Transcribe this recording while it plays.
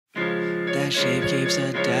sheep keeps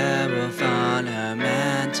a dead wolf on her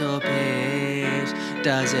mantelpiece.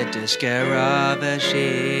 Does it the scare of a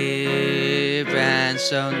sheep? And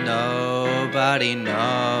so nobody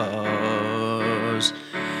knows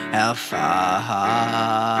how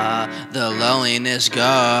far the loneliness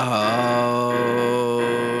goes.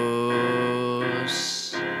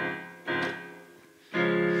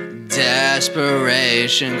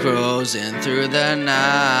 Desperation cruising through the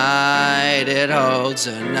night. It holds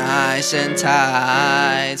her nice and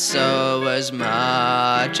tight, so as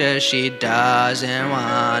much as she doesn't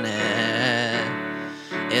want it,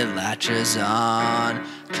 it latches on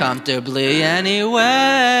comfortably anyway.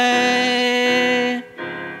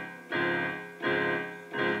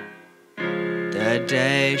 The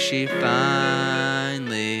day she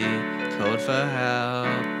finally called for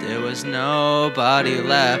help, there was nobody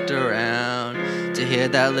left around to hear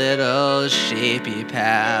that little sheepy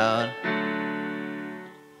pout.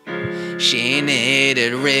 She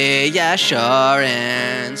needed reassurance,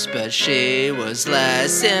 but she was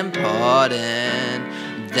less important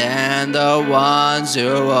than the ones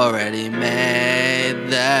who already made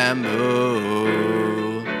their move.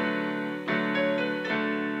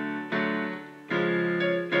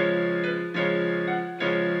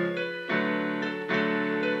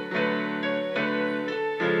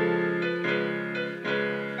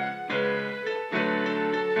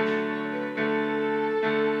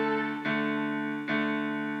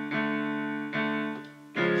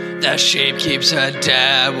 The sheep keeps a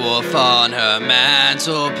dead wolf on her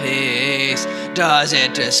mantelpiece. Does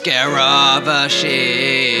it to scare of a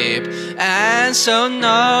sheep? And so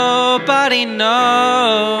nobody knows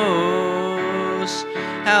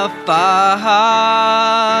how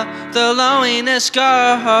far the loneliness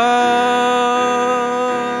goes.